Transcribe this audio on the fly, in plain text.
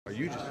Are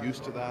you just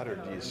used to that, or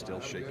do you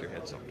still shake your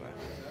head sometimes?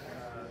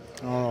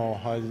 Oh,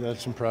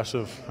 that's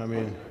impressive. I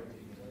mean,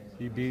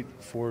 he beat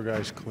 4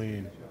 guys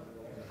clean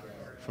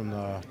from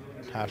the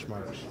hash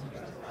marks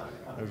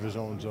of his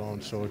own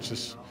zone. So it's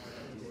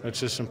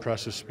just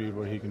impressive speed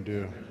what he can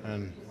do,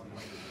 and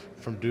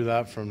do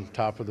that from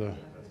top of the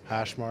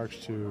hash marks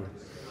to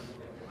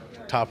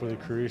top of the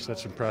crease.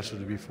 That's impressive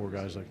to beat 4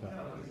 guys like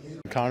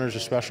that. Connor's a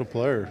special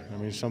player. I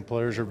mean, some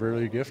players are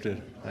really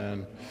gifted,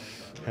 and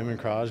him and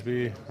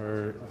Crosby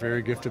are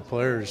very gifted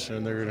players,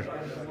 and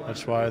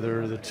that's why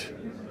they're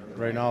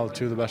right now the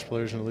 2 of the best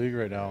players in the league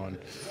right now. And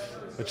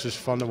it's just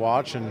fun to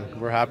watch, and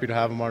we're happy to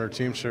have him on our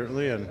team,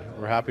 certainly, and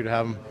we're happy to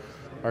have him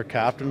our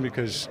captain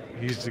because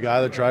he's the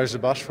guy that drives the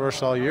bus for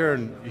us all year,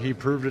 and he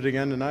proved it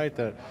again tonight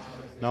that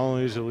not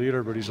only is he a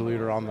leader, but he's a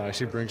leader on the ice.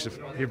 He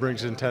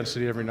brings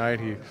intensity every night.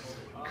 He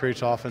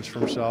creates offense for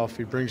himself.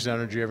 He brings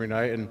energy every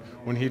night, and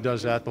when he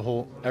does that,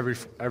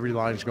 every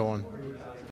line's going.